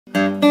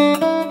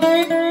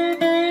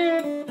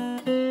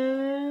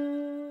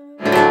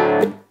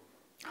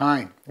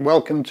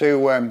Welcome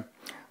to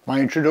my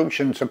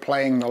introduction to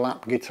playing the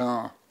lap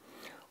guitar,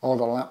 or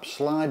the lap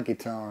slide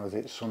guitar as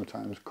it's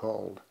sometimes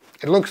called.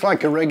 It looks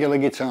like a regular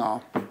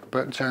guitar,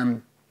 but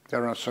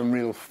there are some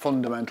real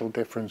fundamental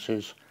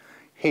differences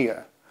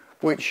here,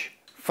 which,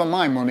 for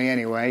my money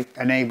anyway,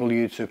 enable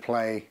you to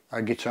play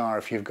a guitar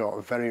if you've got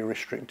a very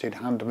restricted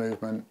hand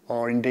movement,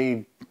 or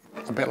indeed,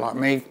 a bit like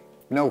me,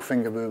 no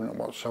finger movement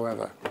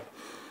whatsoever.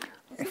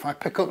 If I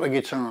pick up the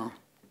guitar,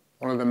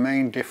 one of the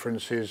main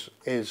differences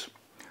is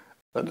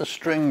that the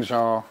strings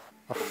are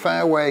a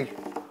fair way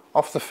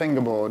off the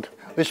fingerboard.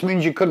 This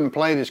means you couldn't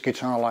play this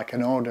guitar like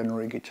an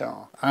ordinary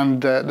guitar. And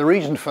the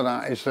reason for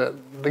that is that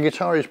the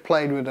guitar is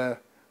played with a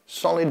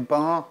solid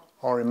bar,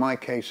 or in my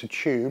case a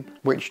tube,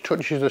 which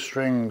touches the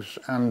strings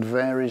and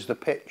varies the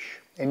pitch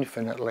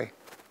infinitely.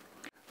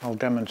 I'll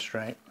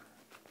demonstrate.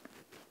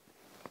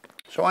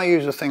 So I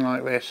use a thing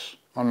like this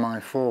on my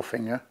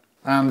forefinger,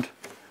 and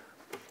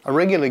a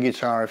regular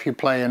guitar, if you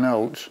play a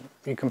note,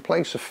 you can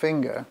place a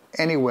finger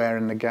anywhere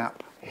in the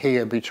gap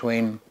here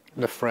between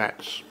the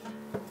frets.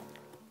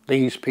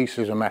 These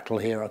pieces of metal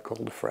here are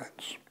called the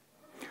frets.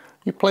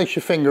 You place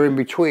your finger in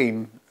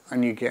between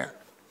and you get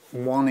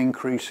one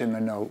increase in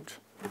the note.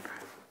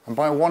 And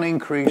by one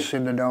increase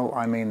in the note,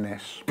 I mean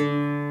this.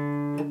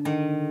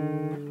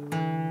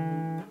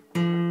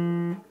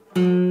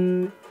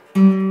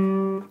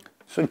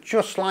 So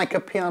just like a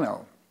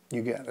piano,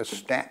 you get a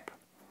step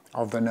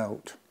of the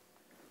note.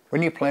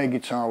 When you play a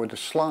guitar with a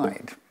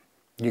slide,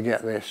 you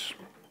get this.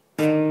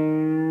 You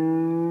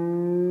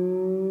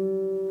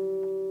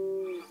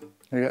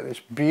get this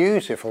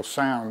beautiful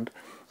sound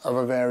of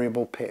a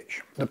variable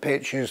pitch. The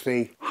pitch is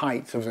the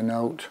height of the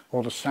note,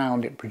 or the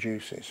sound it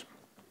produces.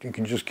 You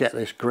can just get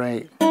this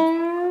great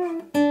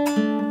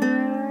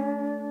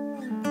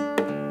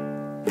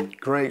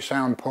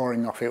sound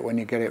pouring off it when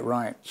you get it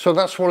right. So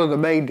that's one of the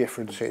main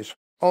differences.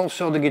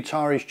 Also, the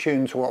guitar is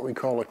tuned to what we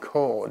call a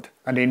chord,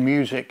 and in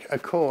music a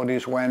chord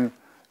is when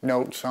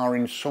notes are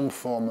in some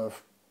form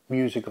of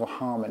musical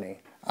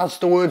harmony. As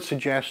the word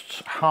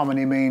suggests,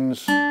 harmony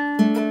means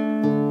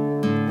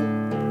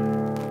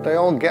they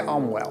all get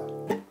on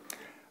well,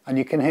 and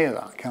you can hear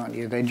that, can't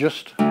you? They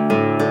just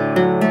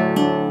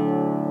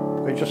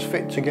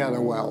fit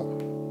together well.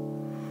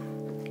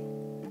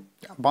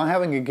 By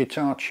having a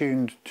guitar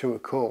tuned to a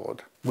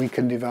chord, we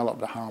can develop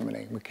the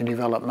harmony, we can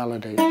develop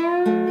melody.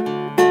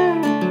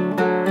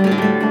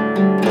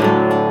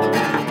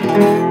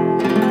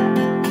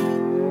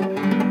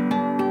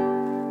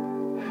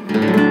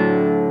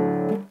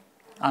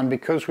 And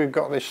because we've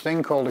got this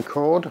thing called a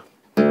chord,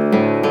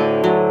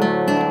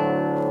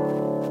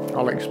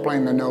 I'll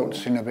explain the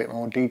notes in a bit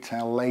more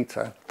detail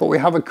later. But we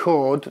have a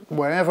chord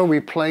wherever we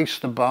place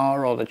the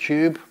bar or the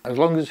tube, as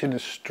long as it's in a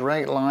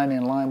straight line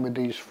in line with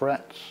these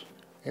frets,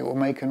 it will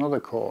make another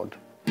chord.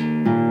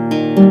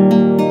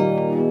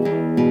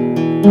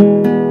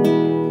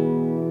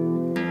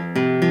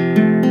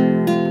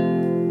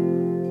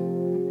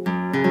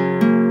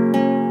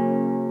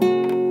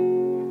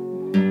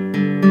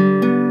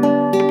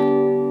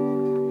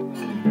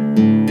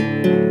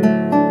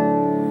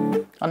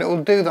 And it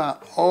will do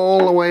that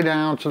all the way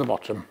down to the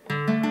bottom.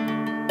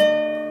 And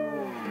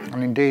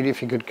indeed,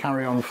 if you could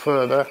carry on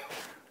further,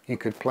 you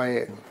could play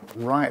it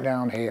right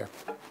down here.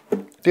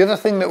 The other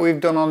thing that we've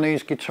done on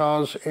these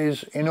guitars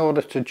is, in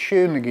order to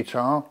tune the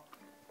guitar,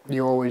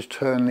 you always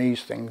turn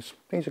these things.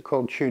 These are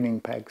called tuning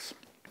pegs.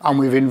 And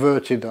we've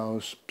inverted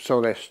those,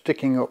 so they're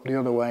sticking up the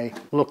other way,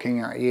 looking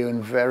at you,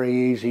 and very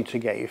easy to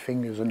get your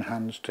fingers and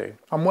hands to.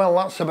 And well,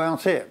 that's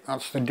about it.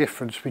 That's the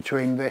difference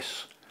between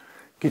this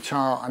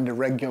guitar and a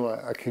regular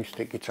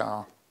acoustic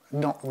guitar.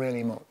 Not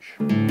really much.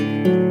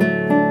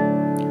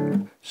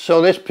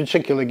 So this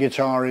particular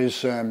guitar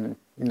is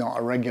not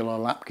a regular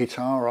lap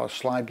guitar or a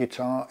slide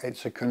guitar.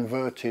 It's a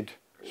converted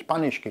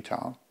Spanish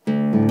guitar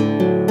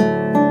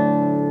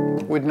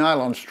with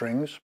nylon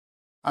strings,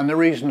 and the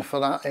reason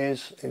for that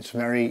is it's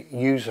very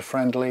user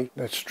friendly.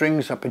 The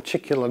strings are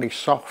particularly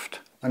soft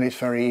and it's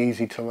very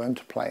easy to learn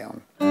to play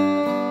on.